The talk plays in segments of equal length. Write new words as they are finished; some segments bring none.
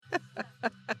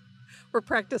We're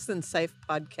practicing safe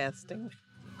podcasting.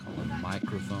 Call it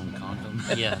microphone condom.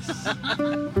 Yes.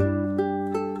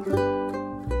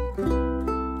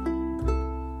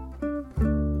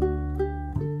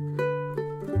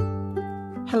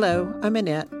 Hello, I'm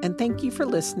Annette, and thank you for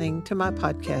listening to my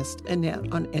podcast,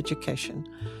 Annette on Education.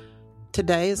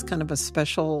 Today is kind of a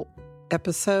special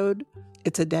episode.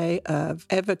 It's a day of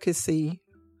advocacy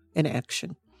in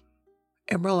action.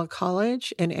 Amarillo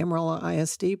College and Amarillo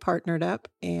ISD partnered up,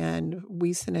 and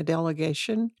we sent a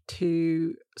delegation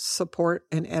to support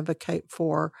and advocate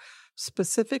for,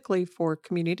 specifically for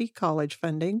community college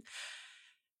funding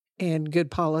and good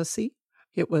policy.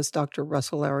 It was Dr.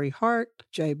 Russell Lowry Hart,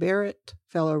 Jay Barrett,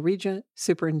 fellow Regent,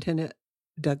 Superintendent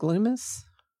Doug Loomis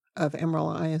of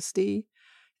Amarillo ISD,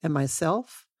 and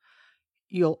myself.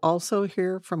 You'll also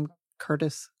hear from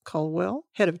Curtis Caldwell,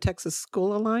 head of Texas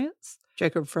School Alliance,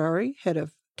 Jacob Frary, head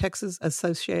of Texas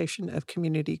Association of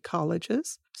Community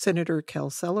Colleges, Senator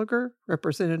Kel Seliger,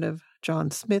 Representative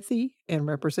John Smithy, and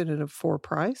Representative For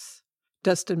Price,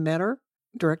 Dustin Metter,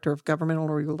 Director of Governmental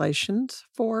Relations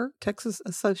for Texas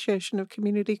Association of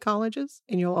Community Colleges,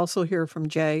 and you'll also hear from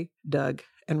Jay, Doug,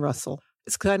 and Russell.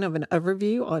 It's kind of an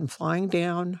overview on flying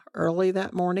down early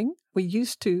that morning. We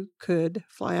could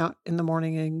fly out in the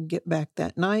morning and get back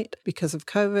that night. Because of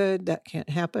COVID, that can't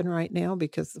happen right now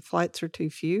because the flights are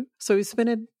too few. So we spent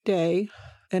a day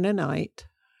and a night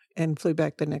and flew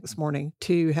back the next morning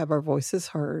to have our voices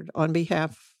heard on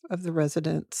behalf of the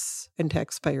residents and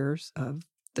taxpayers of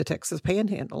the Texas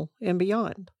Panhandle and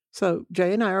beyond. So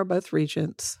Jay and I are both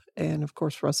regents, and of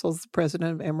course Russell's the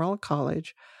president of Amarillo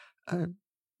College.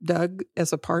 Doug,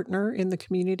 as a partner in the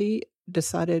community,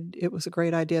 decided it was a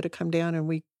great idea to come down, and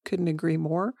we couldn't agree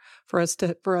more for us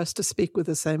to speak with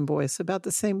the same voice about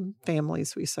the same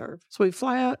families we serve. So we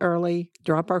fly out early,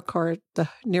 drop our car at the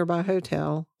nearby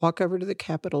hotel, walk over to the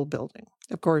Capitol building.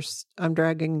 Of course, I'm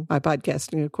dragging my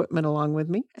podcasting equipment along with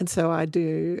me, and so I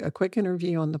do a quick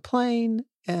interview on the plane,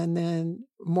 and then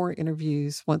more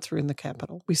interviews once we're in the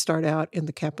Capitol. We start out in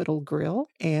the Capitol Grill,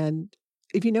 and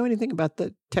if you know anything about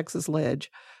the Texas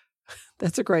Ledge,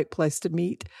 that's a great place to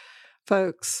meet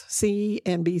folks, see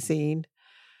and be seen.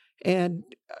 And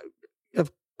of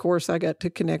course, I got to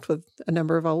connect with a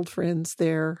number of old friends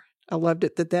there. I loved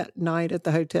it that night at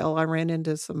the hotel, I ran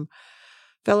into some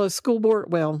fellow school board,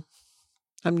 well,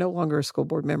 I'm no longer a school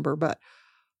board member, but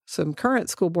some current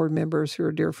school board members who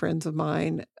are dear friends of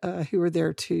mine who were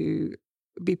there to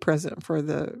be present for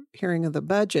the hearing of the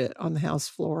budget on the House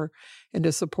floor and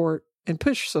to support and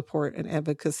push support and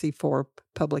advocacy for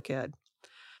public ed.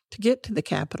 To get to the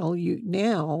Capitol,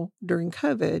 during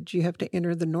COVID, you have to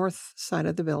enter the north side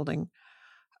of the building.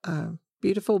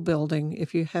 Beautiful building.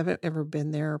 If you haven't ever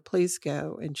been there, please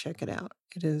go and check it out.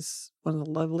 It is one of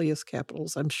the loveliest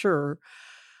capitals, I'm sure,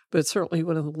 but it's certainly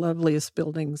one of the loveliest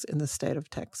buildings in the state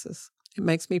of Texas. It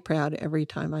makes me proud every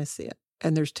time I see it.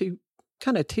 And there's two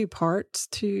parts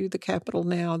to the Capitol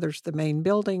now. There's the main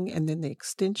building and then the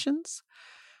extensions.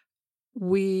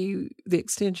 The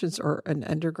extensions are an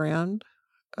underground,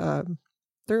 3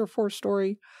 or 4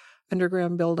 story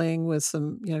underground building with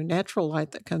some, natural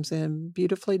light that comes in,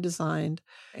 beautifully designed,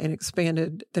 and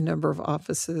expanded the number of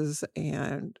offices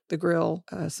and the grill,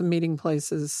 some meeting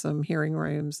places, some hearing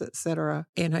rooms, etc.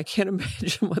 And I can't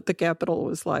imagine what the Capitol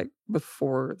was like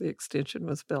before the extension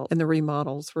was built and the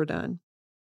remodels were done.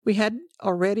 We had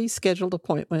already scheduled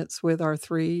appointments with our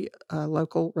 3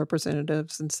 local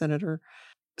representatives and senator,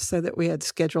 so that we had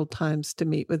scheduled times to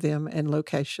meet with them and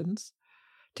locations.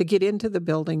 To get into the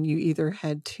building, you either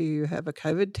had to have a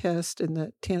COVID test in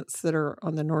the tents that are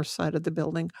on the north side of the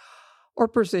building or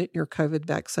present your COVID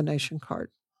vaccination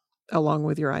card along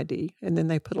with your ID. And then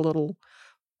they put a little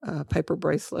paper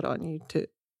bracelet on you to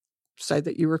say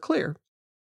that you were clear.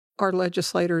 Our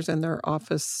legislators and their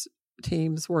office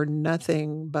teams were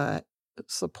nothing but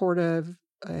supportive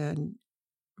and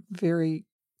very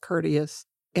courteous,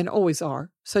 and always are.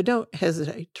 So don't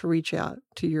hesitate to reach out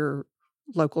to your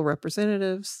local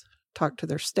representatives, talk to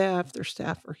their staff. Their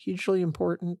staff are hugely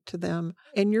important to them.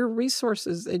 And your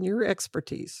resources and your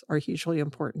expertise are hugely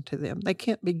important to them. They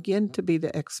can't begin to be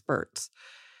the experts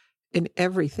in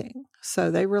everything.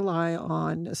 So they rely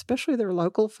on, especially their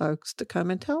local folks, to come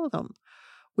and tell them.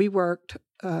 We worked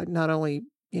not only,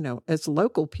 as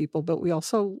local people, but we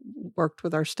also worked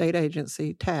with our state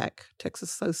agency, TAC,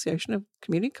 Texas Association of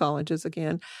Community Colleges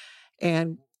again,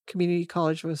 and Community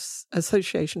College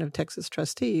Association of Texas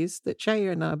Trustees that Jay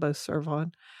and I both serve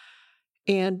on,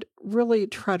 and really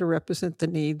try to represent the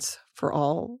needs for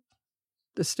all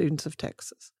the students of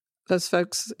Texas. Those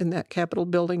folks in that Capitol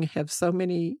building have so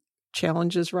many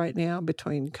challenges right now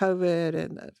between COVID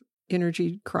and the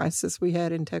energy crisis we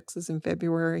had in Texas in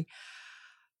February.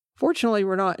 Fortunately,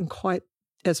 we're not in quite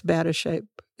as bad a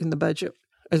shape in the budget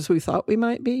as we thought we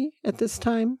might be at this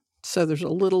time. So there's a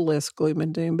little less gloom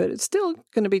and doom, but it's still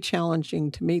going to be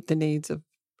challenging to meet the needs of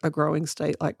a growing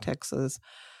state like Texas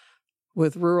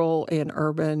with rural and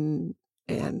urban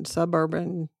and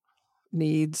suburban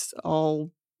needs,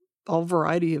 all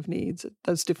variety of needs at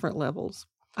those different levels.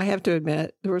 I have to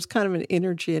admit, there was kind of an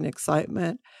energy and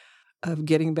excitement of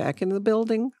getting back into the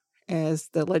building as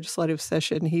the legislative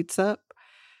session heats up.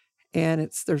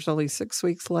 And there's only 6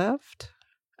 weeks left,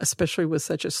 especially with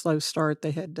such a slow start.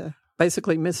 They had to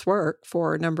basically miss work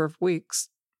for a number of weeks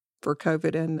for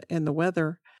COVID and the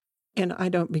weather. And I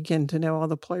don't begin to know all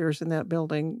the players in that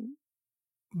building,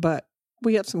 but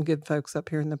we have some good folks up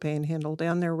here in the Panhandle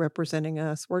down there representing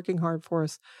us, working hard for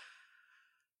us.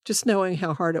 Just knowing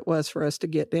how hard it was for us to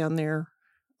get down there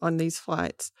on these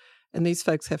flights. And these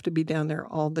folks have to be down there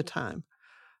all the time,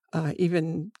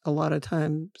 even a lot of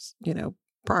times,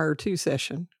 prior to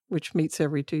session, which meets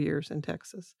every 2 years in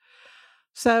Texas.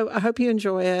 So I hope you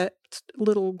enjoy it. It's a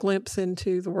little glimpse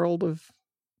into the world of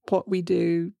what we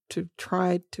do to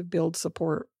try to build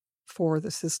support for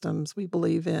the systems we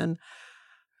believe in.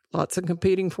 Lots of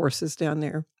competing forces down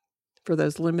there for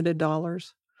those limited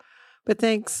dollars. But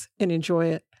thanks and enjoy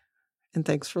it. And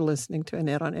thanks for listening to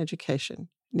Annette on Education.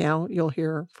 Now you'll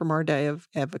hear from our day of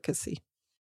advocacy.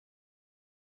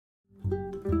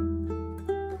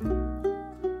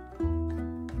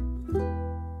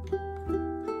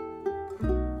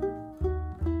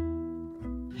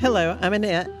 Hello, I'm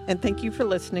Annette, and thank you for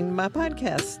listening to my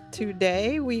podcast.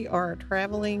 Today we are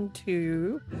traveling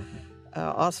to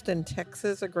Austin,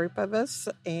 Texas, a group of us,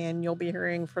 and you'll be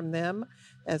hearing from them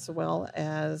as well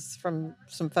as from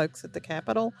some folks at the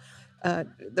Capitol.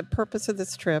 The purpose of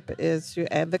this trip is to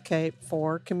advocate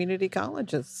for community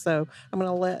colleges. So I'm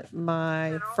going to let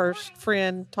my first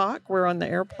friend talk. We're on the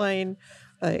airplane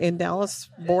in Dallas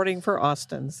boarding for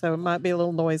Austin, so it might be a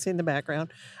little noisy in the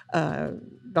background.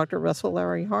 Dr. Russell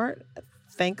Lowry Hart,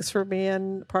 thanks for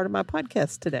being part of my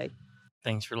podcast today.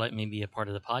 Thanks for letting me be a part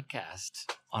of the podcast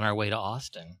on our way to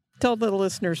Austin. Tell the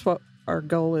listeners what our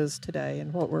goal is today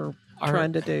and what we're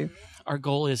trying to do. Our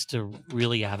goal is to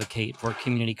really advocate for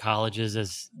community colleges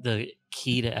as the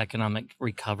key to economic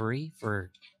recovery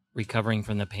for recovering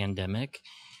from the pandemic.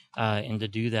 And to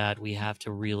do that, we have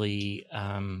to really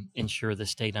ensure the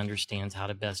state understands how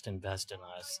to best invest in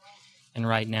us. And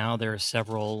right now, there are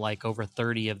several, like over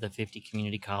 30 of the 50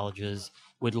 community colleges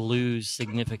would lose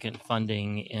significant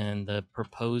funding in the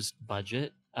proposed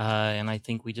budget. And I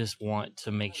think we just want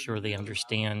to make sure they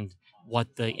understand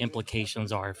what the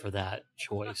implications are for that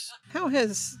choice. How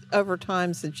has, over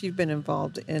time since you've been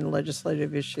involved in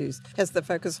legislative issues, has the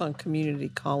focus on community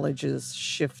colleges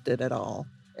shifted at all,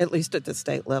 at least at the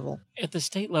state level? At the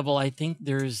state level, I think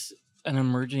there's an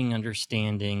emerging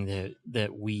understanding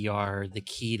that we are the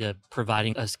key to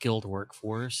providing a skilled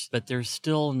workforce, but there's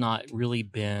still not really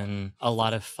been a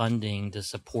lot of funding to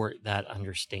support that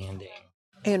understanding.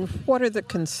 And what are the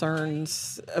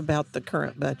concerns about the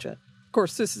current budget? Of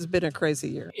course, this has been a crazy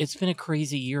year. It's been a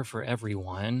crazy year for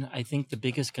everyone. I think the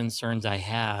biggest concerns I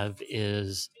have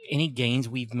is any gains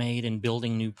we've made in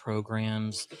building new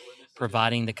programs,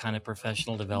 providing the kind of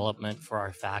professional development for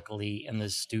our faculty and the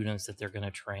students that they're going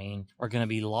to train are going to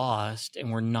be lost,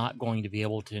 and we're not going to be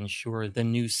able to ensure the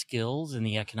new skills and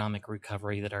the economic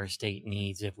recovery that our state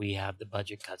needs if we have the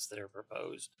budget cuts that are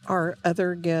proposed. Our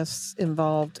other guests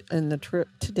involved in the trip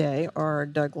today are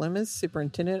Doug Lemus,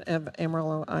 Superintendent of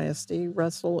Amarillo ISD,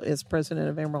 Russell is President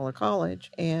of Amarillo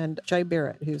College, and Jay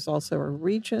Barrett, who's also a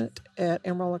regent at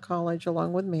Amarillo College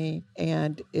along with me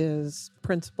and is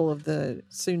principal of the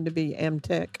soon-to-be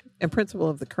AmTech and principal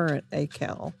of the current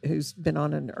ACAL, who's been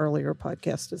on an earlier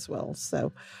podcast as well.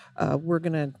 So we're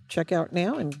going to check out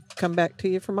now and come back to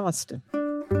you from Austin.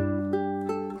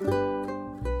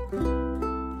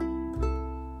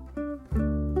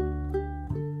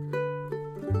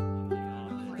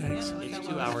 It's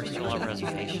 2 hours till our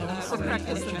reservation. We're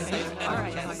practicing safe. All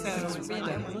right.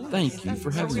 Thank you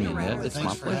for having me, Annette. It's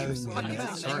my pleasure.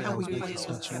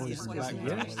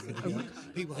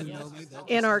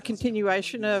 In our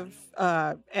continuation of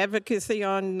advocacy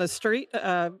on the street,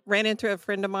 ran into a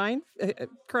friend of mine.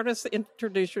 Curtis,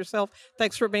 introduce yourself.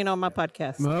 Thanks for being on my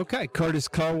podcast. Okay, Curtis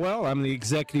Caldwell. I'm the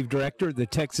executive director of the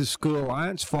Texas School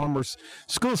Alliance, former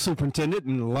school superintendent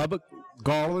in Lubbock,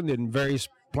 Garland, and various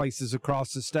places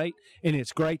across the state, and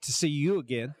it's great to see you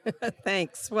again.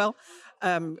 Thanks. Well,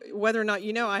 whether or not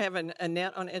you know, I have an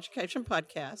Annette on Education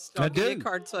podcast. I'll give you a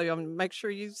card so you'll make sure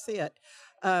you see it.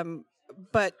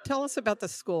 But tell us about the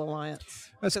School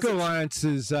Alliance. School Alliance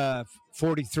is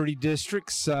 43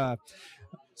 districts,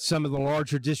 some of the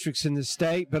larger districts in the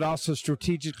state, but also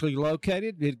strategically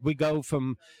located. We go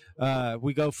from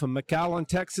McAllen,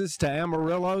 Texas, to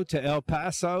Amarillo, to El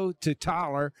Paso, to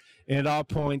Tyler, and all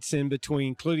points in between,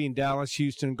 including Dallas,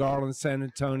 Houston, Garland, San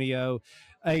Antonio,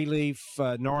 Alief,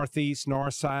 Northeast,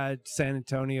 Northside, San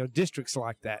Antonio, districts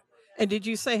like that. And did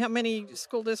you say how many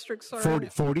school districts are?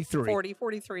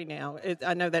 43 now.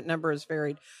 I know that number is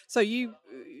varied. So you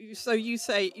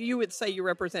would say you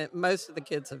represent most of the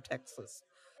kids of Texas.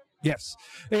 Yes.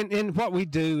 And what we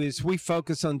do is we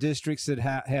focus on districts that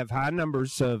have high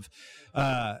numbers of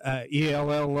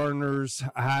ELL learners,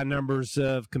 high numbers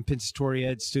of compensatory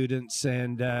ed students,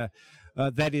 and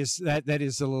that is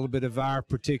a little bit of our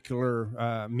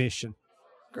particular mission.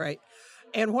 Great.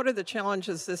 And what are the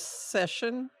challenges this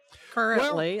session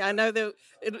currently? Well, I know that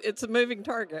it's a moving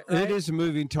target, right? It is a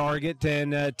moving target,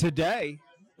 and today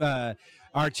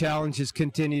our challenges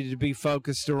continue to be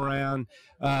focused around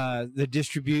the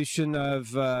distribution of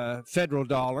federal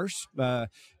dollars.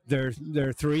 There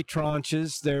are three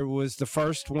tranches. There was the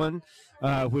first one,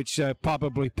 which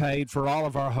probably paid for all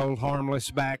of our hold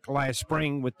harmless back last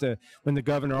spring when the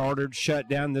governor ordered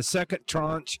shutdown. The second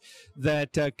tranche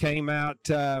that came out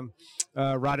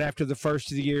right after the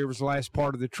first of the year was the last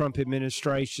part of the Trump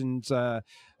administration's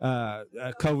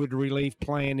COVID relief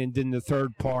plan, and then the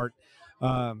third part.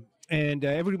 And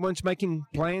everyone's making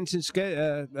plans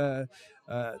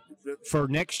for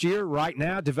next year right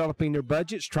now, developing their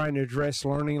budgets, trying to address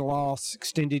learning loss,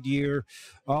 extended year,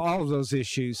 all of those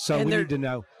issues. So we need to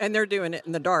know. And they're doing it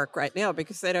in the dark right now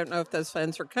because they don't know if those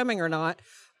funds are coming or not.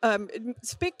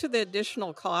 Speak to the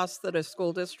additional costs that a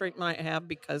school district might have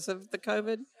because of the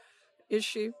COVID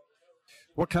issue.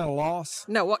 What kind of loss?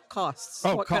 No, what costs?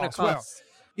 Oh, what costs. Kind of costs?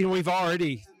 Well,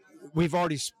 we've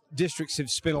already districts have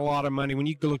spent a lot of money. When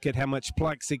you look at how much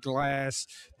plexiglass,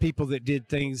 people that did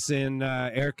things in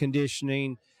air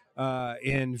conditioning,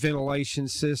 in ventilation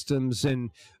systems, and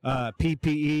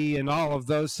PPE, and all of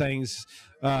those things,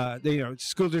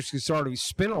 school districts already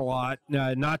spent a lot.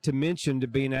 Not to mention to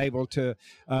being able to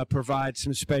provide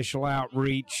some special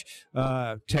outreach,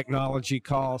 technology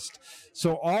cost.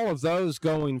 So all of those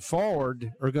going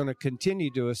forward are going to continue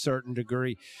to a certain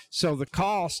degree. So the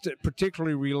cost,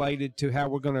 particularly related to how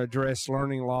we're going to address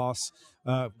learning loss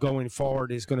going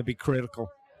forward, is going to be critical.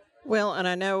 Well, and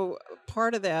I know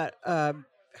part of that.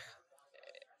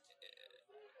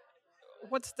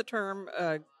 What's the term?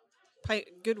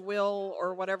 Goodwill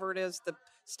or whatever it is. The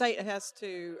state has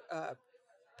to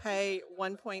pay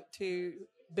 $1.2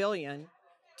 billion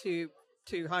to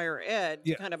higher ed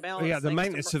to kind of balance. Yeah, the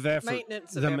maintenance of effort.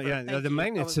 The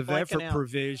maintenance of effort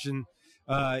provision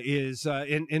is,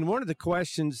 and one of the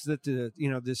questions that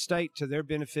the state, to their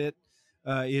benefit,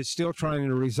 is still trying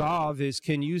to resolve is,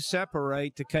 can you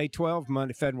separate the K-12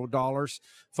 money, federal dollars,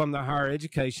 from the higher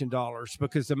education dollars?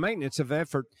 Because the maintenance of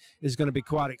effort is going to be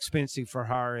quite expensive for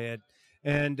higher ed.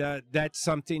 And that's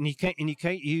something you can't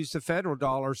use the federal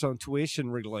dollars on tuition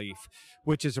relief,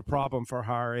 which is a problem for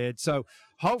higher ed. So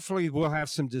hopefully we'll have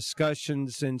some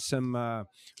discussions and some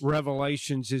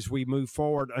revelations as we move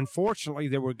forward. Unfortunately,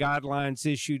 there were guidelines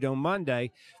issued on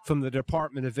Monday from the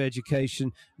Department of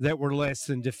Education that were less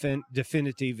than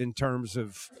definitive in terms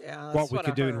of what we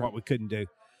could do and what we couldn't do.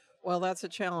 Well, that's a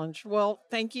challenge. Well,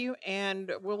 thank you,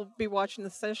 and we'll be watching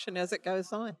the session as it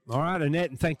goes on. All right,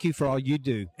 Annette, and thank you for all you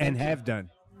do and have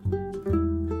done.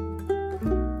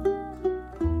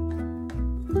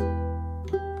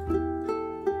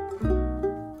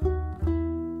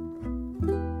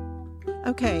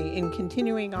 Okay, in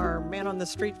continuing our Man on the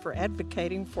Street for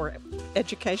advocating for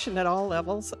education at all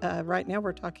levels, right now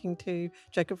we're talking to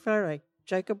Jacob Ferre.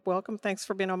 Jacob, welcome. Thanks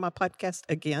for being on my podcast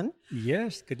again.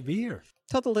 Yes, good to be here.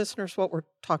 Tell the listeners what we're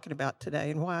talking about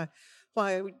today and why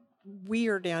we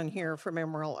are down here from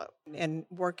Amarillo and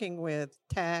working with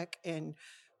TAC and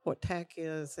what TAC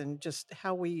is and just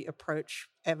how we approach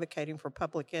advocating for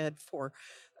public ed for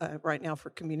right now for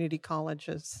community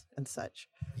colleges and such.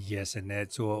 Yes,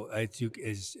 Annette. So as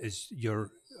your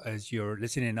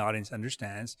listening audience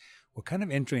understands, we're kind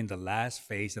of entering the last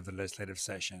phase of the legislative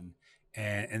session.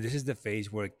 And this is the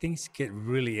phase where things get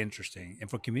really interesting. And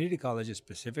for community colleges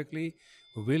specifically,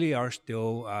 we really are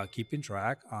still keeping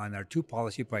track on our two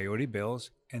policy priority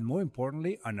bills, and more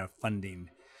importantly, on our funding.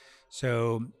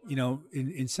 So,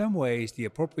 in some ways, the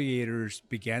appropriators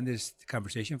began this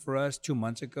conversation for us 2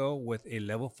 months ago with a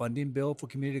level funding bill for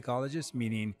community colleges,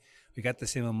 meaning we got the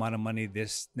same amount of money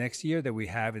this next year that we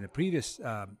have in the previous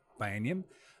biennium,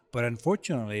 But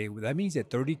unfortunately, that means that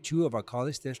 32 of our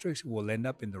college districts will end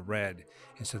up in the red.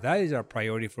 And so that is our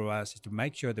priority for us, is to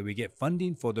make sure that we get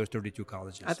funding for those 32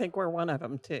 colleges. I think we're one of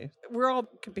them too. We're all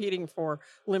competing for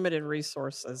limited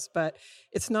resources, but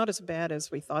it's not as bad as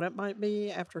we thought it might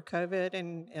be after COVID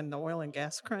and the oil and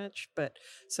gas crunch. But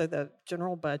so the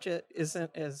general budget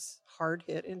isn't as hard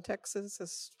hit in Texas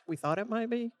as we thought it might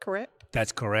be, correct?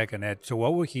 That's correct, Annette. So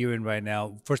what we're hearing right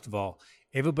now, first of all,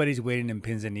 everybody's waiting in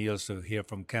pins and needles to hear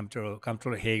from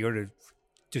Comptroller Hager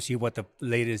to see what the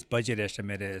latest budget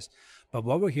estimate is. But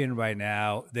what we're hearing right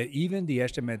now, that even the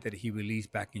estimate that he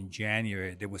released back in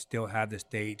January, that will still have the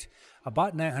state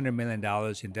about $900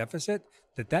 million in deficit,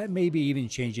 that may be even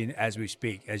changing as we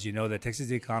speak. As you know, the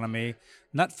Texas economy,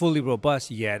 not fully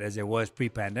robust yet as it was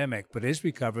pre-pandemic, but is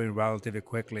recovering relatively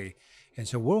quickly. And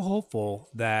so we're hopeful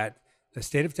that the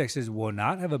state of Texas will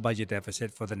not have a budget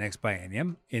deficit for the next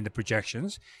biennium in the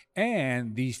projections.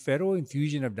 And these federal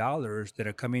infusion of dollars that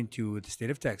are coming to the state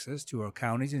of Texas, to our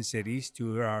counties and cities,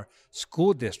 to our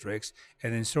school districts,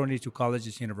 and then certainly to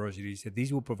colleges and universities, that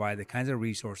these will provide the kinds of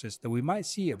resources that we might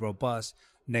see a robust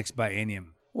next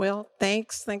biennium. Well,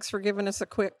 thanks. Thanks for giving us a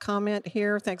quick comment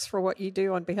here. Thanks for what you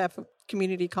do on behalf of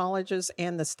community colleges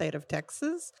and the state of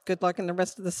Texas. Good luck in the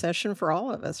rest of the session for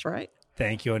all of us, right?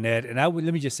 Thank you, Annette. And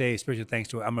let me just say a special thanks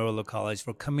to Amarillo College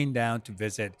for coming down to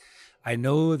visit. I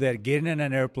know that getting in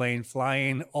an airplane,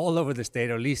 flying all over the state,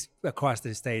 or at least across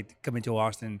the state, coming to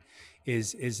Austin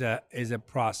is a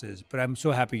process. But I'm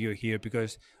so happy you're here,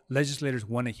 because legislators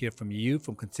want to hear from you,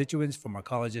 from constituents, from our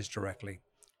colleges directly.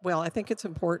 Well, I think it's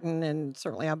important, and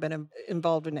certainly I've been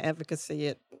involved in advocacy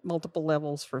at multiple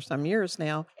levels for some years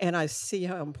now, and I see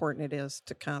how important it is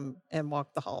to come and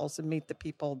walk the halls and meet the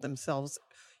people themselves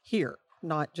here,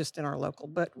 not just in our local,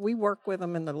 but we work with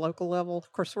them in the local level.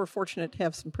 Of course, we're fortunate to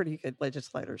have some pretty good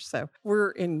legislators, so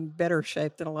we're in better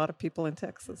shape than a lot of people in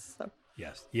Texas. So.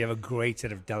 Yes, you have a great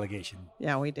set of delegation.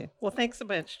 Yeah, we do. Well, thanks a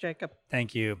bunch, Jacob.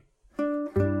 Thank you.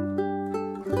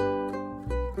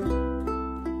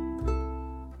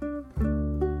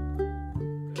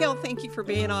 Kel, thank you for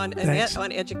being on Annette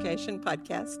on Education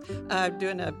podcast.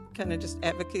 Doing a kind of just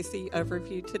advocacy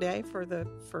overview today for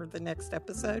the next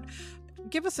episode.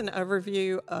 Give us an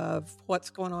overview of what's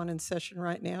going on in session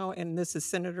right now. And this is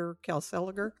Senator Kel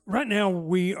Seliger. Right now,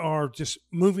 we are just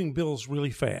moving bills really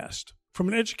fast. From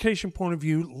an education point of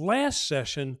view, last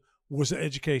session was an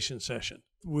education session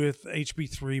with HB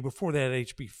 3, before that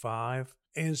HB 5.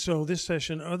 And so this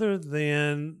session, other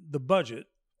than the budget,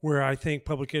 where I think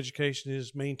public education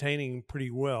is maintaining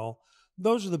pretty well,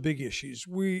 those are the big issues.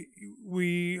 We've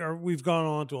gone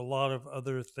on to a lot of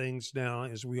other things now,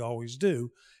 as we always do,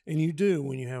 and you do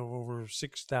when you have over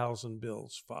 6,000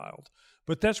 bills filed.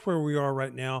 But that's where we are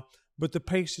right now. But the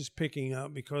pace is picking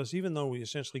up, because even though we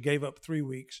essentially gave up 3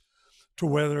 weeks to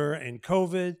weather and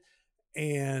COVID,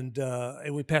 and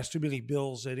we passed too many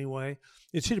bills anyway,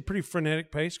 it's hit a pretty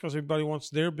frenetic pace because everybody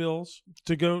wants their bills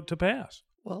to go to pass.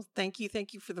 Well, thank you.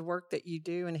 Thank you for the work that you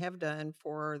do and have done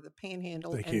for the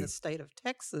Panhandle the state of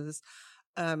Texas.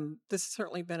 This has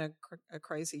certainly been a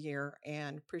crazy year,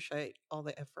 and appreciate all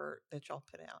the effort that y'all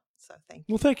put out. So thank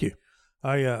you. Well, thank you.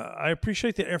 I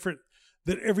appreciate the effort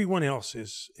that everyone else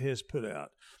has put out.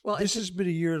 Well, this has been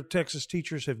a year Texas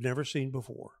teachers have never seen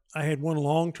before. I had one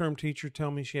long-term teacher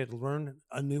tell me she had to learn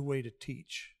a new way to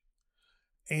teach.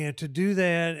 And to do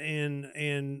that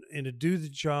and to do the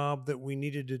job that we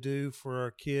needed to do for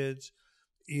our kids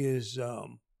is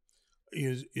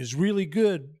really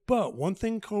good. But one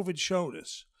thing COVID showed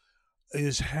us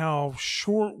is how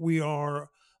short we are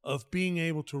of being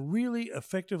able to really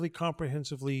effectively,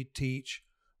 comprehensively teach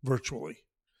virtually.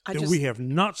 We have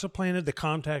not supplanted the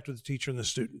contact with the teacher and the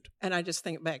student. And I just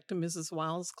think back to Mrs.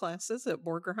 Wiles' classes at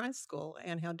Borger High School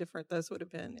and how different those would have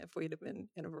been if we'd have been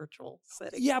in a virtual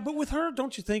setting. Yeah, but with her,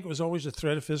 don't you think it was always a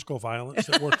threat of physical violence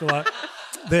that worked a lot?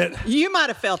 That you might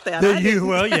have felt that.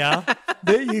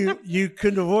 That you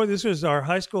couldn't avoid. This was our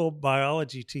high school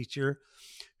biology teacher,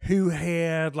 who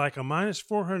had like a minus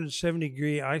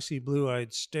 470-degree icy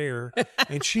blue-eyed stare,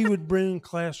 and she would bring the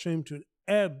classroom to an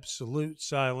absolute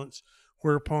silence,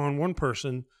 whereupon one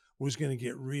person was going to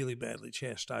get really badly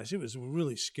chastised. It was a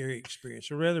really scary experience.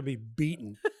 I'd rather be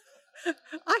beaten.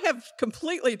 I have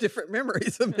completely different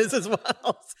memories of Mrs.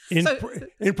 Wiles.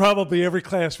 In probably every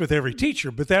class with every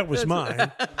teacher, but that was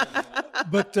mine.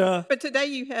 But today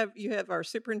you have our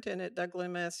superintendent, Doug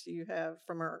Lemus. You have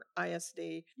from our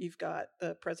ISD, you've got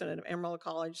the president of Amarillo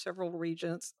College, several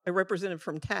regents, a representative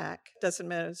from TAC, Dustin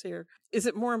Meadows here. Is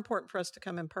it more important for us to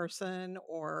come in person,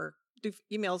 or do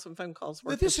emails and phone calls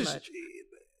work as much?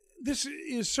 This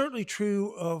is certainly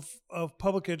true of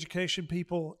public education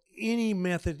people. Any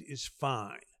method is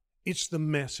fine. It's the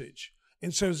message.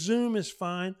 And so Zoom is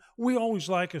fine. We always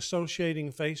like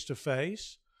associating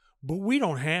face-to-face, but we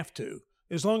don't have to.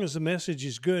 As long as the message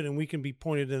is good and we can be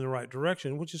pointed in the right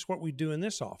direction, which is what we do in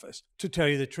this office. To tell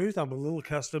you the truth, I'm a little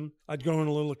accustomed. I'd grown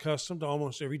a little accustomed to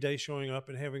almost every day showing up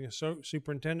and having a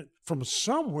superintendent from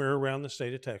somewhere around the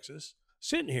state of Texas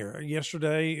sitting here.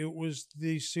 Yesterday, it was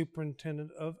the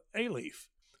superintendent of A-Leaf,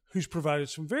 who's provided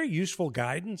some very useful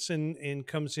guidance and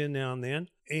comes in now and then.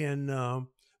 And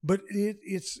but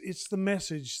it's the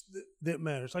message that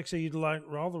matters. Like I say, you'd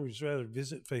always rather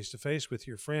visit face-to-face with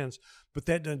your friends, but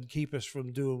that doesn't keep us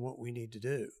from doing what we need to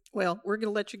do. Well, we're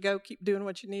going to let you go. Keep doing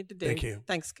what you need to do. Thank you.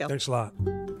 Thanks, Kel. Thanks a lot.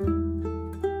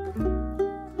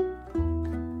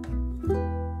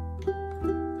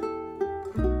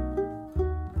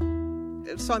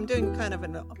 So I'm doing kind of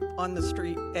an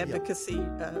on-the-street advocacy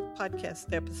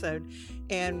podcast episode.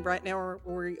 And right now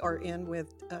we are in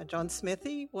with John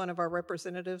Smithy, one of our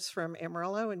representatives from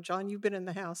Amarillo. And John, you've been in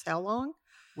the House how long?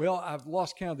 Well, I've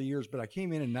lost count of the years, but I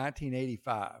came in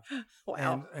 1985.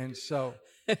 Wow. And so,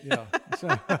 yeah.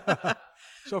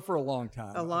 So for a long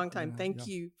time. A long time. Thank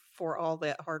you for all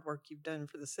that hard work you've done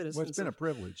for the citizens. Well, it's been a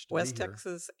privilege to West be here.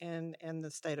 Texas and the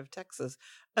state of Texas.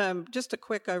 Just a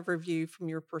quick overview from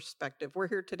your perspective. We're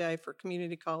here today for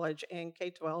Community College and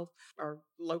K-12, our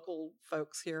local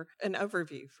folks here. An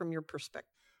overview from your perspective.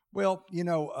 Well,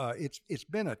 it's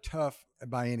been a tough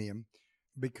biennium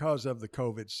because of the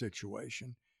COVID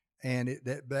situation, and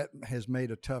that has made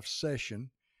a tough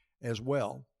session as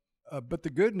well. But the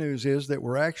good news is that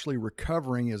we're actually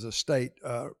recovering as a state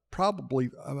probably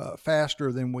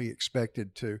faster than we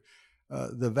expected to.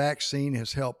 The vaccine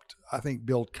has helped, I think,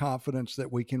 build confidence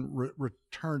that we can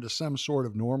return to some sort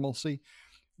of normalcy.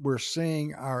 We're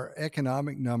seeing our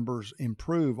economic numbers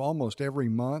improve almost every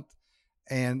month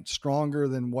and stronger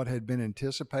than what had been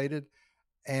anticipated.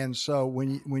 And so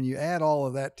when you add all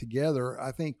of that together,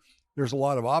 I think there's a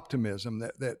lot of optimism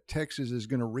that Texas is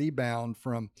going to rebound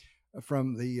from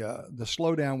the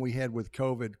slowdown we had with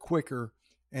COVID quicker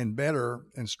and better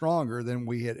and stronger than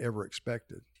we had ever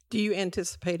expected. Do you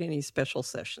anticipate any special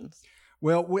sessions?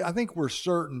 Well, I think we're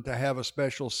certain to have a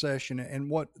special session. And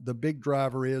what the big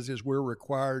driver is we're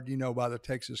required, by the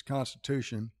Texas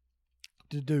Constitution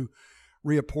to do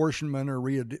reapportionment or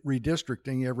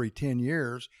redistricting every 10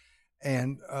 years.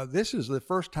 And this is the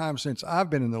first time since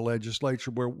I've been in the legislature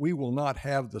where we will not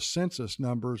have the census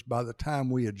numbers by the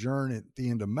time we adjourn at the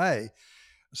end of May.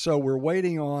 So we're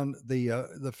waiting on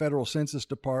the Federal Census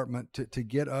Department to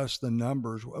get us the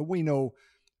numbers. We know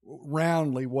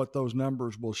roundly what those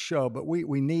numbers will show, but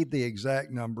we need the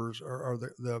exact numbers or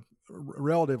the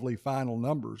relatively final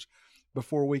numbers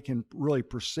before we can really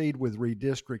proceed with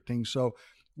redistricting. So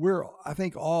we're, I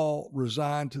think, all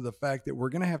resigned to the fact that we're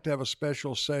going to have a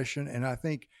special session, and I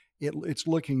think it's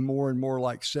looking more and more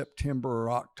like September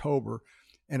or October.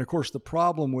 And of course, the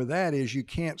problem with that is you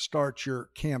can't start your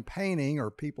campaigning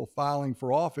or people filing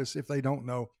for office if they don't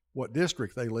know what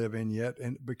district they live in yet,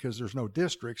 and because there's no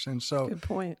districts. And so good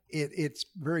point. It's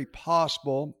very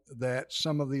possible that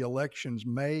some of the elections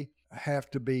may have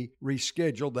to be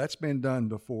rescheduled. That's been done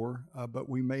before, but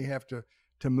we may have to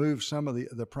move some of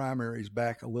the primaries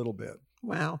back a little bit.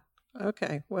 Wow.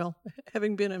 Okay. Well,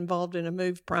 having been involved in a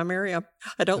moved primary,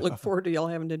 I don't look forward to y'all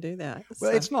having to do that.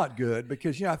 Well, it's not good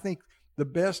because, I think the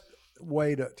best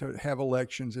way to have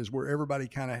elections is where everybody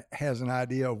kind of has an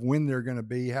idea of when they're going to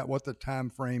be, what the time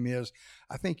frame is.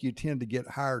 I think you tend to get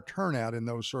higher turnout in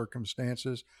those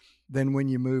circumstances than when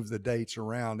you move the dates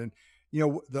around. And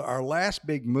our last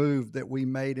big move that we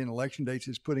made in election dates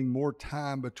is putting more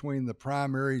time between the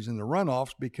primaries and the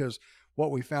runoffs, because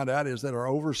what we found out is that our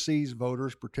overseas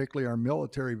voters, particularly our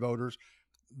military voters,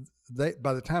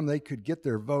 by the time they could get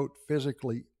their vote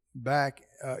physically back,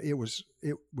 it was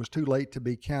too late to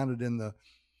be counted in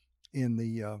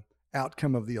the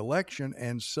outcome of the election,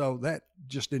 and so that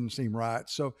just didn't seem right.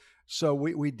 So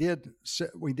we did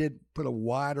put a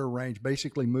wider range,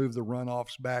 basically move the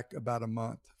runoffs back about a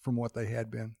month from what they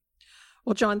had been.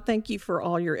 Well, John, thank you for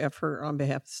all your effort on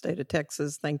behalf of the state of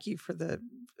Texas. Thank you for the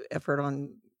effort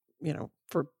on,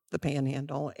 for the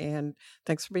Panhandle, and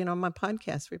thanks for being on my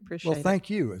podcast. We appreciate it. Well, thank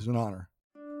you. It's an honor.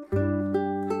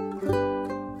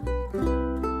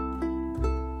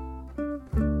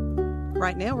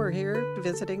 Right now, we're here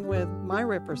visiting with my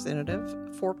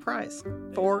representative, For Price.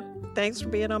 For, thanks for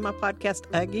being on my podcast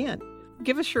again.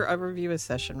 Give us your overview of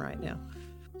session right now.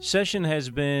 Session has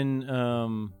been,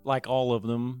 like all of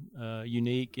them,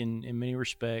 unique in many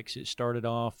respects. It started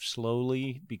off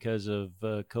slowly because of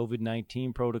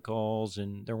COVID-19 protocols,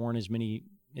 and there weren't as many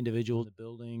individuals in the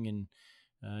building. And,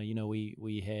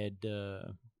 we had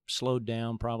slowed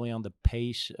down probably on the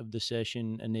pace of the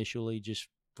session initially, just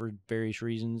for various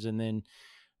reasons. And then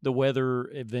the weather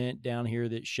event down here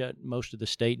that shut most of the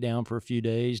state down for a few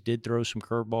days did throw some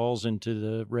curveballs into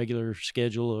the regular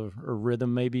schedule or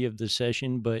rhythm maybe of the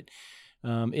session, but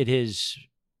it has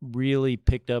really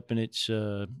picked up in its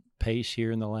pace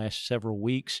here in the last several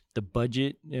weeks. The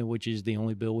budget, which is the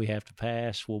only bill we have to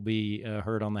pass, will be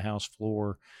heard on the House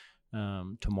floor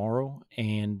tomorrow,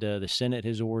 and the Senate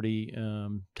has already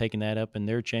taken that up in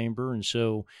their chamber. And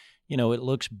so, it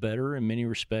looks better in many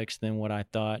respects than what I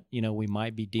thought, we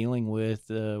might be dealing with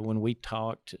when we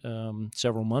talked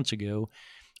several months ago,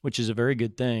 which is a very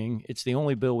good thing. It's the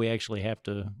only bill we actually have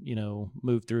to,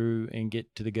 move through and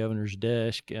get to the governor's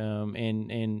desk.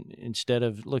 And instead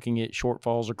of looking at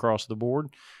shortfalls across the board,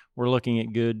 we're looking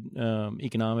at good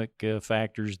economic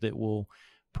factors that will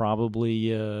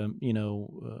probably,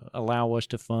 allow us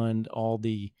to fund all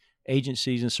the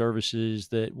agencies and services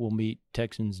that will meet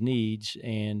Texans' needs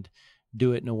and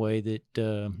do it in a way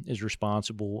that is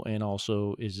responsible and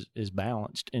also is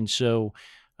balanced. And so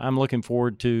I'm looking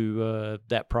forward to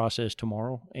that process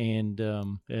tomorrow. And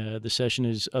the session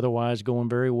is otherwise going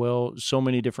very well. So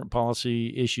many different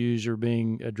policy issues are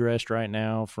being addressed right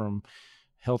now, from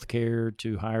healthcare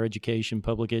to higher education,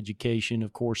 public education.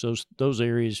 Of course, those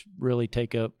areas really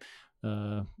take up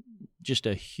just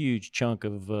a huge chunk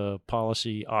of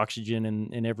policy oxygen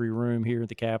in every room here at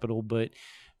the Capitol. But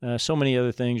so many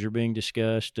other things are being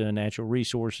discussed: natural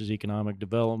resources, economic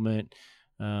development,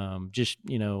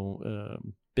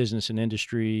 business and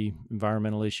industry,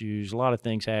 environmental issues. A lot of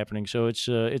things happening. So it's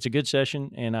a good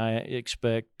session, and I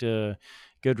expect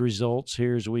good results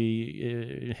here as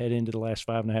we head into the last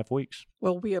 5.5 weeks.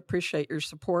 Well, we appreciate your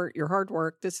support, your hard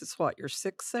work. This is your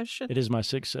sixth session? It is my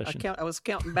sixth session. I was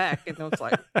counting back, and I was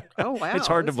like, oh, wow. It's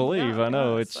hard to believe. I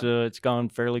know. It's gone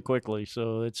fairly quickly,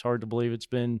 so it's hard to believe it's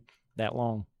been that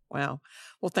long. Wow.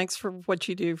 Well, thanks for what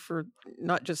you do for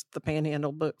not just the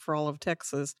Panhandle, but for all of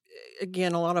Texas.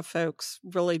 Again, a lot of folks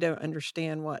really don't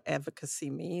understand what advocacy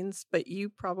means, but you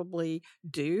probably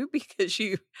do, because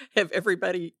you have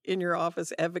everybody in your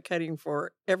office advocating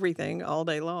for everything all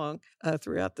day long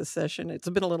throughout the session. It's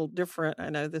been a little different, I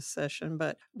know, this session,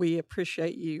 but we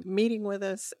appreciate you meeting with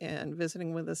us and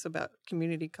visiting with us about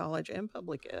community college and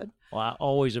public ed. Well, I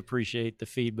always appreciate the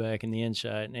feedback and the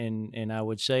insight, and I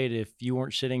would say that if you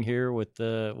weren't sitting here with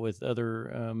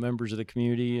other members of the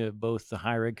community, both the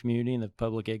higher ed community and the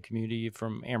public ed community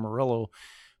from Amarillo,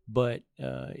 but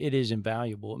it is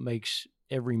invaluable. It makes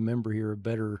every member here a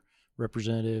better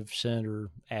representative,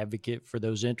 senator, advocate for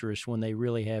those interests when they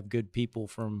really have good people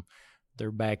from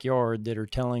their backyard that are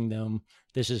telling them,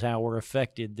 this is how we're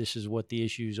affected, this is what the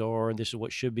issues are, this is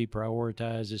what should be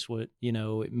prioritized, this is what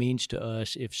it means to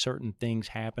us if certain things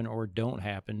happen or don't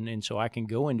happen. And so I can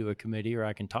go into a committee, or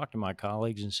I can talk to my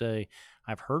colleagues and say,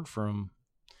 I've heard from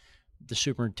the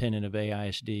superintendent of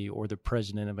AISD or the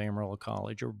president of Amarillo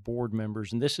College or board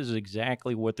members, and this is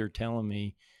exactly what they're telling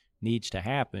me needs to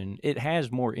happen. It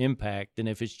has more impact than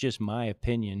if it's just my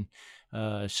opinion.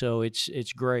 So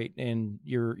it's great, and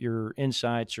your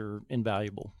insights are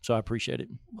invaluable. So I appreciate it.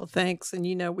 Well, thanks.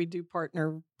 And we do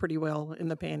partner pretty well in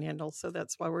the Panhandle, so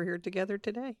that's why we're here together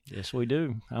today. Yes, we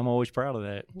do. I'm always proud of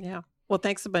that. Yeah. Well,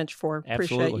 thanks a bunch for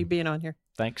Absolutely. Appreciate you being on here.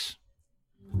 Thanks.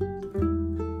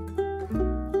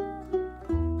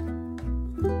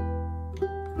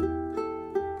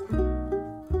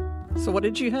 So what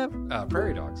did you have?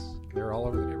 Prairie dogs. They're all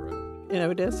over the neighborhood. In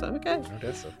Odessa? Okay.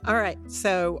 Odessa. All right.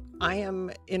 So I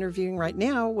am interviewing right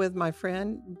now with my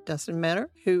friend Dustin Metter,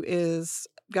 who is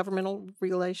governmental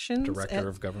relations. Director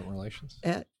of Government Relations.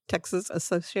 At Texas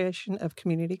Association of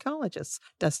Community Colleges.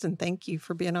 Dustin, thank you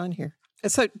for being on here.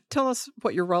 So tell us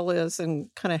what your role is and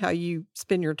kind of how you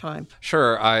spend your time.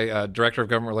 Sure. I Director of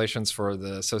Government Relations for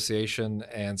the association.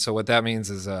 And so what that means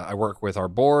is I work with our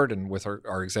board and with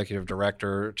our executive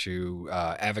director to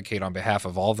advocate on behalf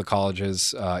of all the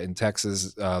colleges in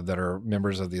Texas that are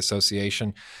members of the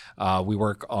association. We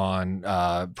work on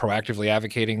proactively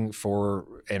advocating for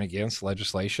and against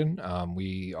legislation.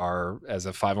 We are, as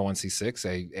a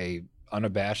 501c6, a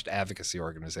unabashed advocacy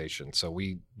organization. So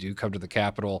we do come to the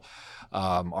Capitol.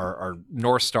 Our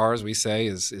North Star, as we say,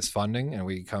 is funding, and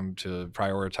we come to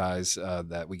prioritize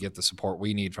that we get the support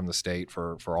we need from the state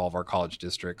for all of our college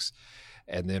districts.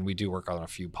 And then we do work on a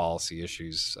few policy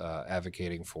issues,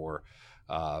 advocating for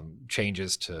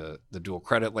changes to the dual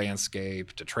credit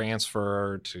landscape, to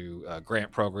transfer, to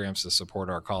grant programs to support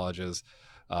our colleges,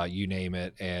 you name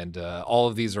it. And all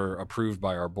of these are approved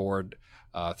by our board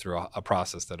through a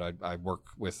process that I work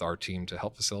with our team to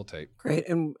help facilitate. Great.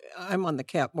 And I'm on the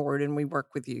CAT board, and we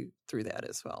work with you through that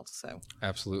as well. So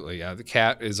absolutely, yeah. The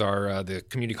CAT is our the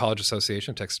Community College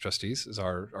Association, Texas Trustees is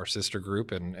our sister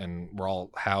group, and we're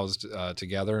all housed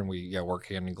together, and we work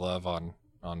hand in glove on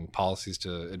policies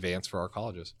to advance for our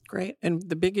colleges. Great. And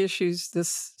the big issues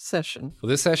this session? Well,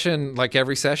 this session, like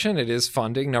every session, it is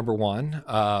funding, number one.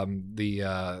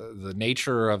 The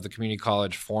nature of the community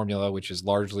college formula, which is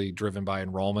largely driven by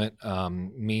enrollment,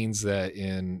 means that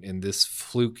in this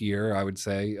fluke year, I would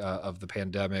say, of the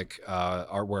pandemic,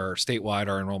 where statewide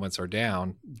our enrollments are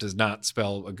down, does not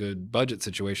spell a good budget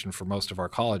situation for most of our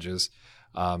colleges.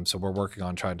 So we're working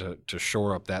on trying to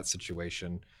shore up that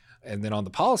situation. And then on the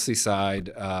policy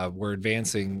side, we're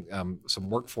advancing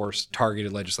some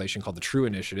workforce-targeted legislation called the TRUE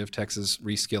Initiative, Texas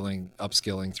Reskilling,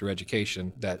 Upskilling Through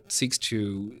Education, that seeks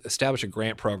to establish a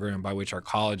grant program by which our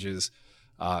colleges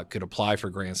could apply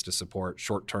for grants to support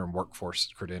short-term workforce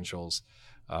credentials,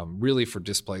 really for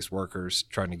displaced workers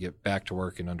trying to get back to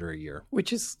work in under a year.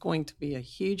 Which is going to be a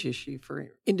huge issue for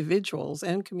individuals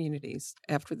and communities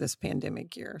after this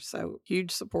pandemic year. So huge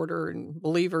supporter and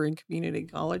believer in community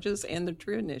colleges and the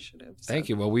TRUE Initiative. So. Thank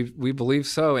you. Well, we believe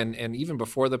so. And even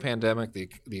before the pandemic, the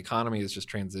economy is just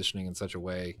transitioning in such a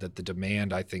way that the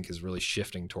demand, I think, is really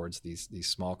shifting towards these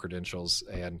small credentials.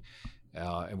 And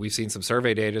we've seen some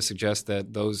survey data suggest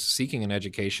that those seeking an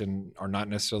education are not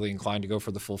necessarily inclined to go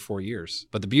for the full 4 years.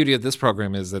 But the beauty of this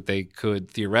program is that they could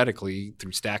theoretically,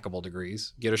 through stackable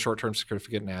degrees, get a short-term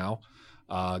certificate now,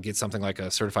 get something like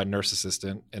a certified nurse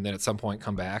assistant, and then at some point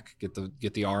come back, get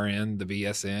the RN, the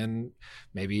BSN,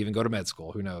 maybe even go to med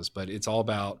school. Who knows? But it's all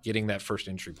about getting that first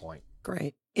entry point.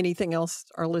 Great. Anything else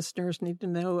our listeners need to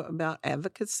know about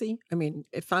advocacy? I mean,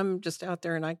 if I'm just out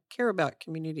there and I care about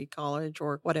community college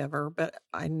or whatever, but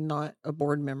I'm not a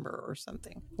board member or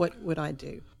something, what would I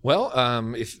do? Well,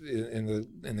 if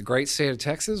in the great state of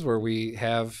Texas, where we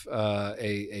have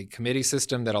a committee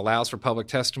system that allows for public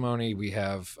testimony, we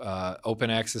have open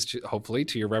access to, hopefully,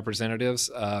 to your representatives.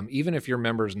 Even if your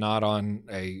member is not on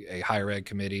a higher ed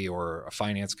committee or a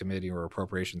finance committee or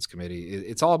appropriations committee,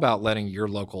 it's all about letting your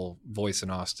local voice in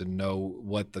Austin know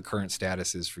what the current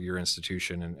status is for your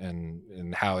institution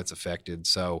and how it's affected.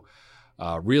 So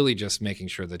really just making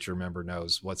sure that your member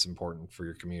knows what's important for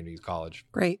your community college.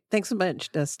 Great. Thanks so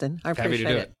much, Dustin. I appreciate Happy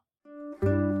to do it.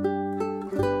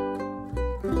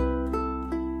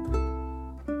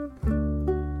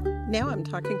 Now I'm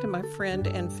talking to my friend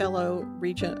and fellow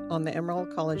regent on the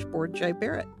Emerald College Board, Jay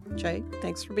Barrett. Jay,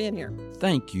 thanks for being here.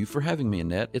 Thank you for having me,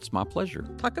 Annette. It's my pleasure.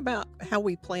 Talk about how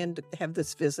we plan to have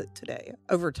this visit today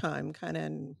over time, kind of,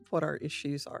 and what our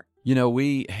issues are. You know,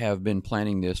 we have been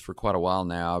planning this for quite a while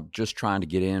now, just trying to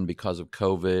get in because of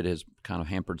COVID has kind of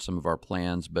hampered some of our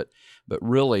plans. But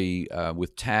really,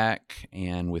 with TAC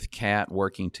and with CAT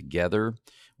working together,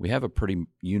 we have a pretty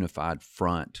unified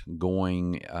front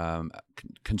going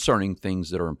concerning things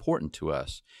that are important to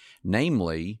us,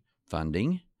 namely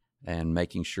funding and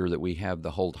making sure that we have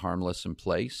the hold harmless in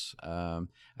place.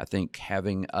 I think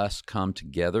having us come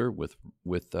together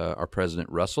with our President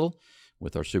Russell,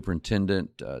 with our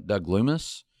Superintendent Doug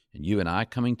Loomis, and you and I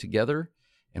coming together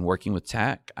and working with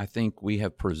TAC, I think we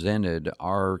have presented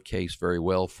our case very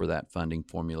well for that funding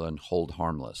formula and hold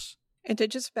harmless. And to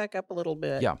just back up a little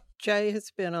bit, yeah. Jay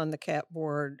has been on the CAT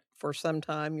board for some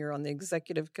time. You're on the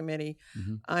executive committee.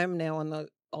 Mm-hmm. I'm now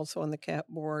also on the CAT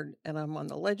board, and I'm on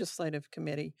the legislative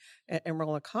committee. At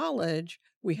Emerald College,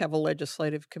 we have a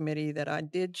legislative committee that I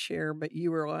did chair, but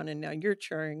you were on, and now you're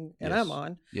chairing, and yes. I'm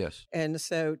on. Yes. And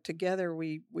so together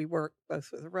we work both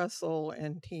with Russell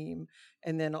and team,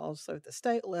 and then also at the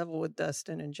state level with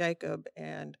Dustin and Jacob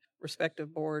and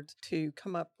respective boards to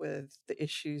come up with the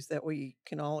issues that we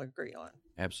can all agree on.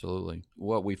 Absolutely.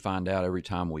 What we find out every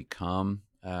time we come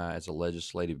as a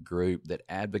legislative group, that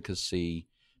advocacy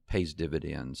pays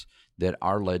dividends, that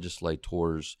our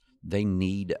legislators, they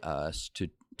need us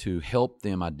to help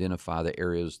them identify the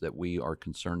areas that we are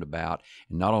concerned about,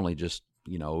 and not only just,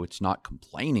 it's not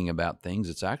complaining about things,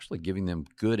 it's actually giving them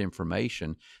good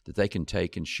information that they can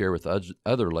take and share with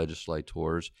other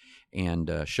legislators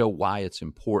and show why it's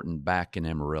important back in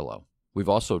Amarillo. We've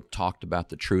also talked about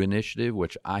the TRUE Initiative,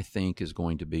 which I think is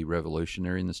going to be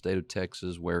revolutionary in the state of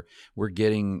Texas, where we're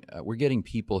getting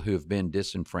people who have been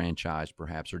disenfranchised,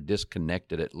 perhaps, or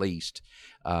disconnected at least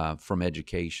from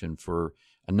education for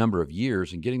a number of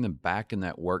years, and getting them back in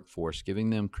that workforce, giving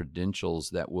them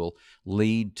credentials that will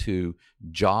lead to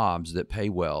jobs that pay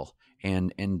well.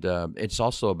 And it's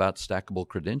also about stackable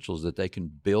credentials that they can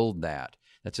build that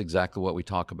That's exactly what we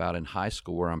talk about in high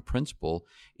school where I'm principal,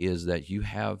 is that you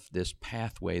have this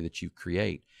pathway that you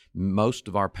create. Most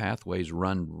of our pathways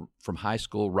run from high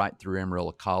school right through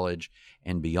Amarillo College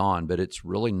and beyond, but it's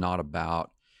really not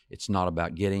about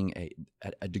getting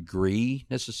a degree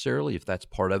necessarily. If that's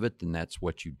part of it, then that's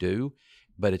what you do.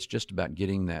 But it's just about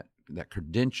getting that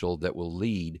credential that will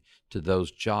lead to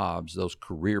those jobs, those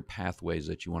career pathways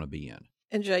that you want to be in.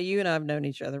 And Jay, you and I have known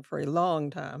each other for a long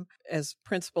time as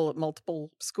principal at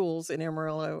multiple schools in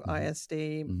Amarillo ISD.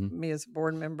 Me as a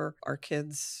board member, our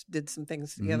kids did some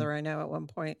things together, I know, at one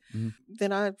point.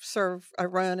 Then I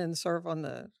run and serve on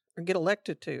I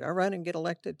run and get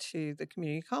elected to the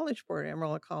community college board at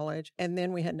Amarillo College. And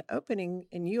then we had an opening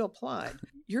and you applied.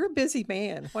 You're a busy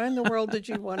man. Why in the world did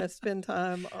you want to spend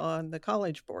time on the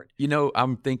college board? You know,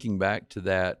 I'm thinking back to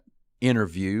that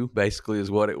interview, basically, is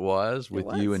what it was with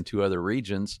you and 2 other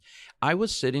regents. I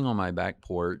was sitting on my back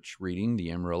porch reading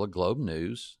the Amarillo Globe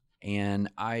News, and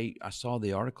I saw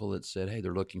the article that said, hey,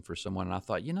 they're looking for someone. And I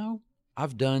thought, you know,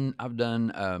 I've done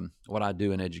what I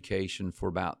do in education for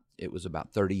about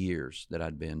 30 years that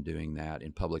I'd been doing that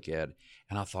in public ed.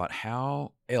 And I thought,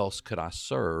 how else could I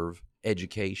serve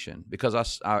education?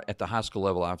 Because I at the high school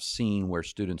level, I've seen where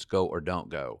students go or don't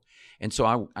go. And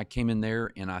so I came in there,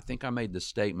 and I think I made the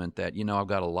statement that, you know, I've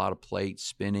got a lot of plates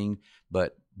spinning,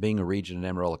 but being a regent at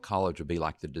Amarillo College would be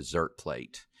like the dessert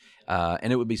plate.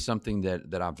 And it would be something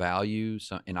that I value.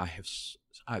 And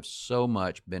I've so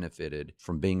much benefited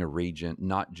from being a regent,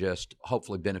 not just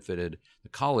hopefully benefited the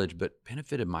college, but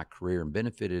benefited my career and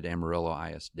benefited Amarillo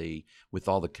ISD with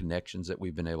all the connections that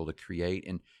we've been able to create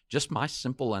and just my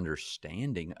simple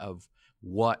understanding of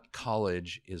what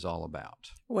college is all about.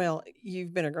 Well,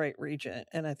 you've been a great regent,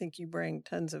 and I think you bring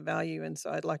tons of value. And so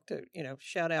I'd like to,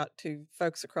 shout out to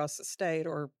folks across the state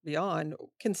or beyond.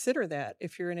 Consider that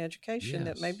if you're in education,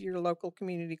 that maybe your local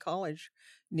community college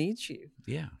needs you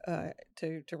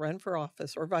to run for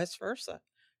office, or vice versa.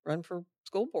 Run for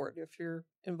school board if you're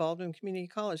involved in community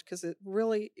college, because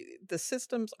the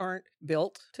systems aren't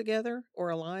built together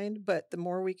or aligned, but the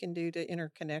more we can do to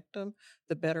interconnect them,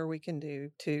 the better we can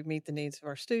do to meet the needs of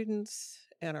our students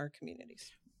and our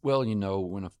communities. Well, you know,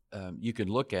 when you could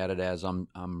look at it as I'm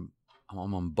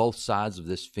on both sides of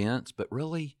this fence, but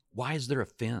really, why is there a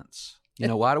fence? You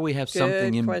know, why do we have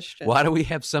something why do we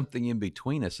have something in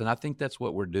between us? And I think that's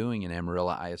what we're doing in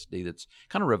Amarillo ISD. That's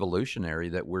kind of revolutionary,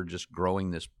 that we're just growing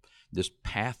this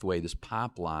pathway, this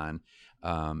pipeline,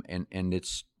 and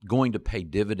it's going to pay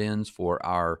dividends for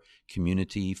our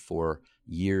community for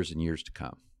years and years to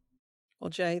come. Well,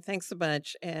 Jay, thanks a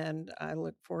bunch, and I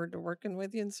look forward to working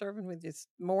with you and serving with you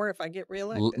more if I get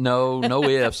reelected. No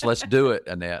ifs. Let's do it,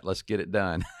 Annette. Let's get it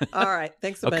done. All right.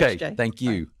 Thanks a bunch, Jay. Okay, thank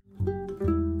you. Bye.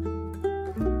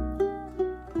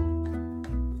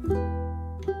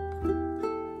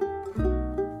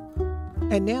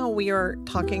 And now we are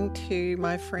talking to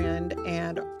my friend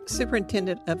and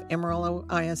superintendent of Amarillo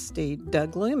ISD,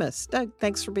 Doug Loomis. Doug,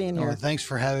 thanks for being here. Thanks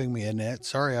for having me, Annette.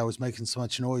 Sorry I was making so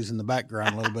much noise in the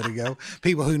background a little bit ago.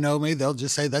 People who know me, they'll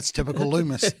just say that's typical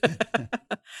Loomis.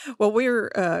 Well,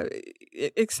 we're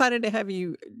excited to have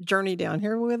you journey down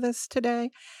here with us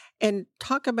today and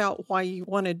talk about why you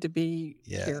wanted to be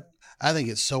here. I think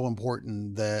it's so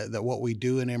important that what we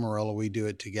do in Amarillo, we do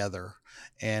it together.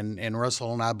 And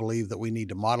Russell and I believe that we need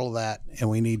to model that, and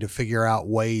we need to figure out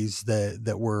ways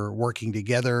that we're working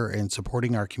together and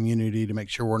supporting our community to make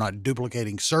sure we're not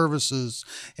duplicating services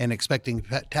and expecting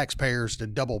taxpayers to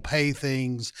double pay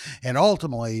things, and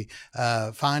ultimately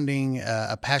finding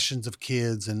passions of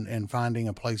kids and finding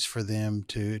a place for them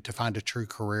to find a true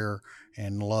career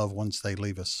and love once they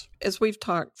leave us. As we've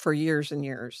talked for years and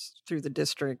years through the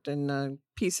district and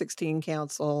P16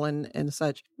 Council and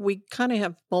such, we kind of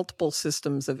have multiple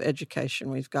systems of education.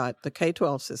 We've got the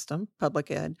K-12 system, public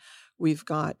ed. We've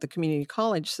got the community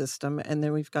college system, and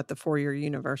then we've got the four-year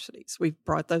universities. We've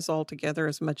brought those all together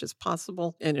as much as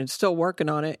possible, and it's still working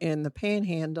on it in the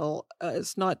Panhandle.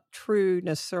 It's not true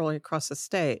necessarily across the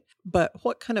state, but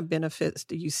what kind of benefits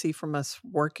do you see from us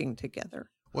working together?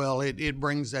 Well, it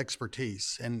brings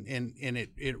expertise, and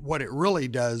it what it really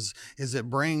does is it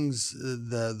brings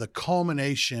the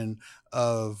culmination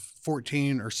of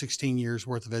 14 or 16 years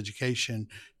worth of education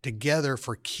together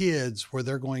for kids, where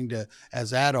they're going to,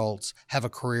 as adults, have a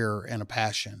career and a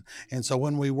passion. And so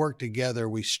when we work together,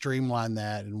 we streamline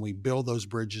that and we build those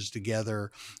bridges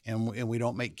together, and we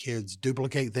don't make kids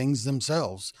duplicate things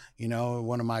themselves. You know,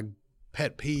 one of my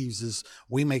pet peeves is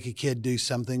we make a kid do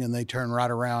something and they turn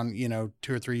right around,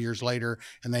 2 or 3 years later,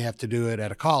 and they have to do it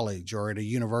at a college or at a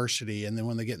university. And then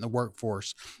when they get in the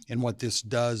workforce, and what this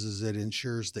does is it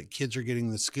ensures that kids are getting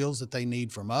the skills that they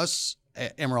need from us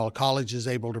Amarillo College is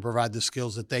able to provide the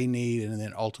skills that they need, and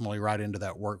then ultimately right into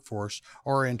that workforce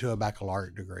or into a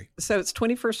baccalaureate degree. So it's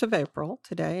 21st of April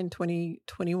today in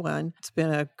 2021. It's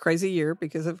been a crazy year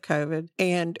because of COVID.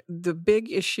 And the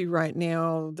big issue right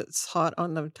now that's hot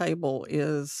on the table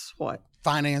is what?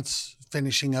 Finance,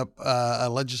 finishing up a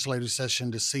legislative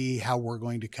session to see how we're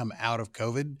going to come out of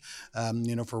COVID.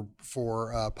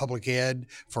 For public ed,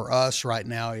 for us right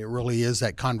now, it really is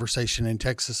that conversation in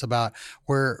Texas about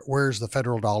where's the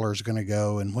federal dollars going to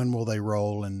go and when will they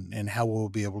roll and how we'll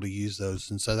be able to use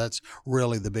those. And so that's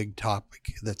really the big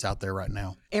topic that's out there right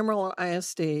now. Amarillo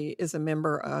ISD is a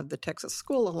member of the Texas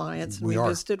School Alliance. And We are.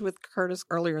 visited with Curtis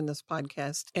earlier in this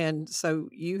podcast. And so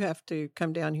you have to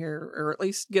come down here or at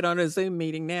least get on a Zoom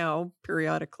meeting now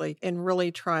periodically and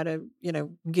really try to,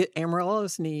 get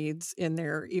Amarillo's needs in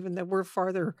there, even though we're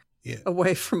farther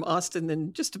away from Austin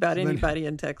than just about anybody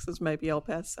in Texas, maybe El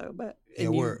Paso. But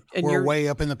we're way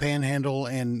up in the Panhandle,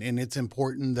 and it's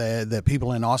important that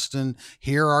people in Austin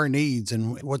hear our needs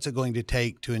and what's it going to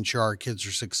take to ensure our kids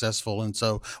are successful. And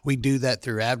so we do that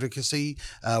through advocacy.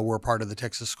 We're part of the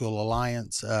Texas School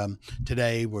Alliance.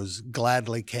 Today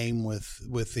gladly came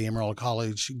with the Amarillo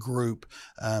College group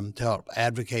to help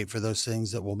advocate for those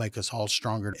things that will make us all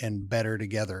stronger and better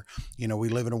together. We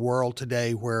live in a world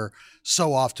today where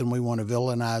so often we want to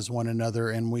villainize one another,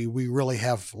 and we really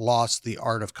have lost the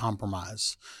art of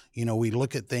compromise. We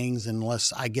look at things, and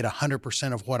unless I get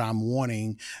 100% of what I'm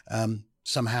wanting,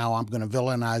 somehow I'm going to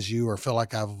villainize you or feel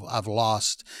like I've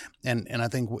lost. And I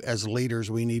think as leaders,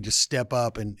 we need to step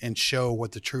up and show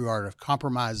what the true art of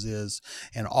compromise is.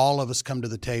 And all of us come to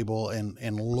the table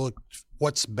and look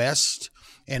what's best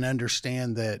and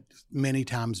understand that many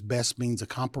times best means a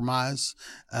compromise.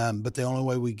 But the only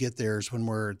way we get there is when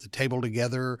we're at the table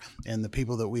together, and the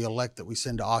people that we elect, that we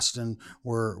send to Austin,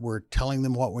 we're telling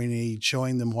them what we need,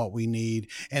 showing them what we need,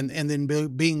 and then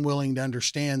being willing to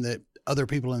understand that other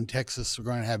people in Texas are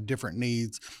going to have different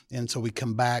needs. And so we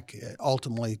come back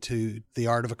ultimately to the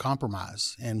art of a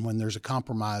compromise. And when there's a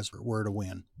compromise, we're to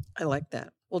win. I like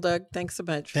that. Well, Doug, thanks so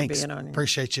much for being on here.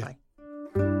 Appreciate you. Bye.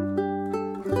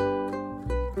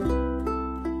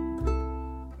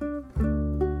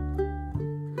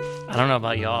 I don't know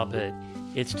about y'all, but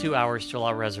it's 2 hours till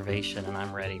our reservation, and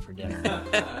I'm ready for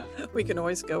dinner. We can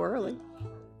always go early.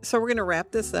 So we're going to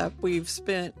wrap this up. We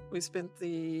spent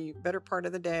the better part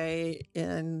of the day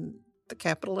in the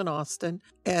Capitol in Austin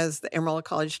as the Amarillo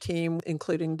College team,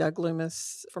 including Doug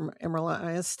Loomis from Amarillo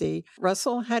ISD.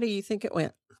 Russell, how do you think it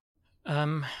went?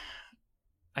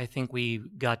 I think we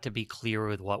got to be clear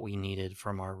with what we needed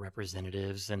from our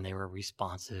representatives, and they were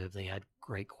responsive. They had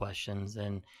great questions,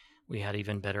 and we had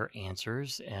even better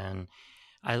answers. And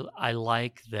I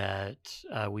like that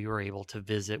we were able to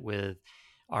visit with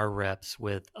our reps,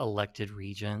 with elected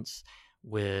regents,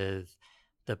 with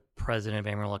the president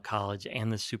of Amarillo College and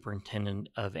the superintendent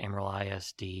of Amarillo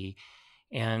ISD,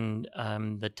 and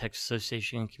the Texas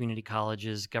Association of Community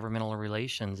Colleges Governmental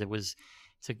Relations.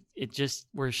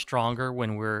 We're stronger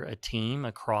when we're a team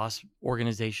across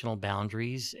organizational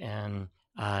boundaries, and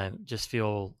I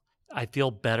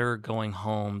feel better going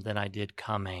home than I did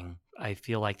coming. I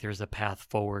feel like there's a path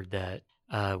forward that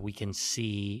we can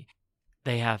see.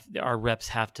 Our reps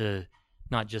have to,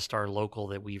 not just our local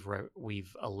that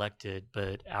we've elected,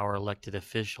 but our elected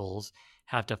officials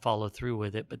have to follow through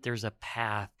with it. But there's a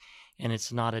path, and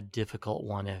it's not a difficult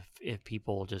one if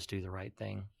people will just do the right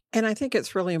thing. And I think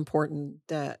it's really important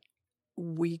that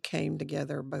we came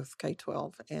together, both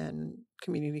K-12 and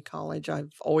community college.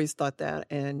 I've always thought that,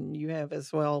 and you have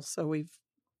as well. So we've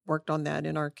worked on that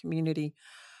in our community.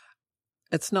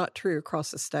 It's not true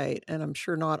across the state, and I'm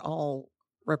sure not all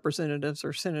representatives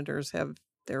or senators have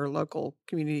their local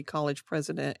community college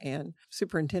president and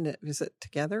superintendent visit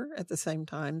together at the same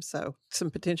time. So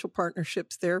some potential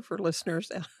partnerships there for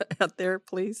listeners out there,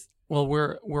 please. Well,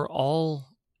 we're all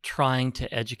trying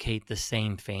to educate the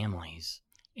same families,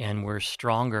 and we're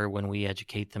stronger when we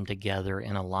educate them together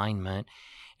in alignment.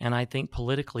 And I think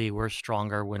politically we're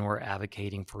stronger when we're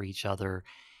advocating for each other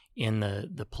in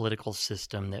the political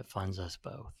system that funds us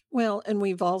both. Well, and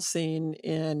we've all seen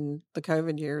in the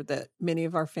COVID year that many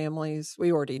of our families,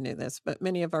 we already knew this, but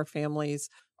many of our families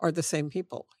are the same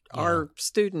people. Yeah. Our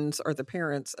students are the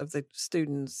parents of the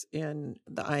students in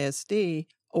the ISD,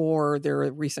 or they're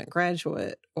a recent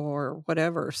graduate or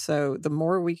whatever. So the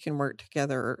more we can work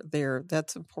together there,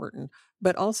 that's important.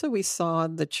 But also we saw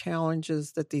the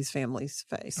challenges that these families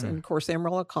face. And of course,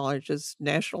 Amarillo College is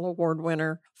national award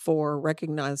winner for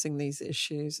recognizing these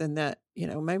issues, and that,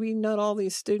 maybe not all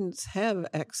these students have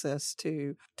access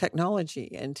to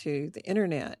technology and to the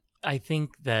internet. I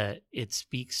think that it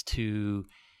speaks to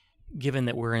given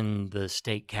that we're in the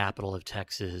state capital of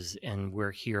Texas and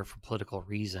we're here for political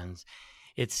reasons,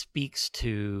 it speaks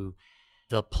to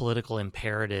the political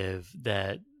imperative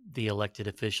that the elected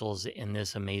officials in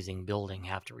this amazing building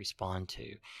have to respond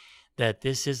to. That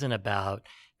this isn't about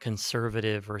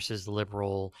conservative versus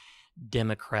liberal,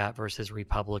 Democrat versus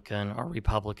Republican, or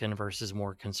Republican versus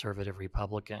more conservative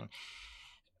Republican.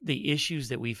 The issues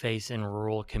that we face in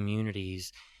rural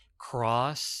communities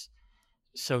cross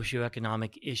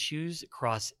socioeconomic issues,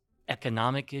 cross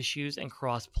economic issues, and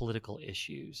cross political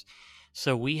issues.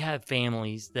 So we have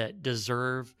families that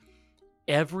deserve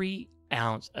every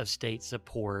ounce of state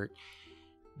support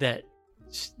that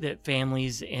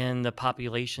families in the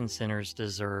population centers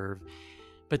deserve,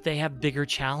 but they have bigger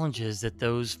challenges that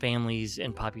those families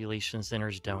in population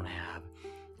centers don't have.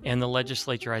 And the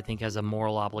legislature, I think, has a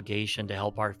moral obligation to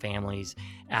help our families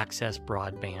access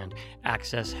broadband,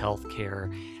 access health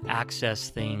care, access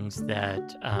things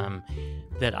that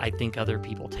I think other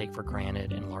people take for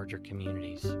granted in larger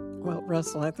communities. Well,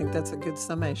 Russell, I think that's a good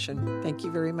summation. Thank you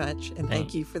very much. And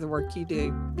thank you for the work you do.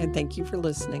 And thank you for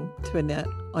listening to Annette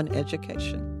on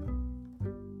Education.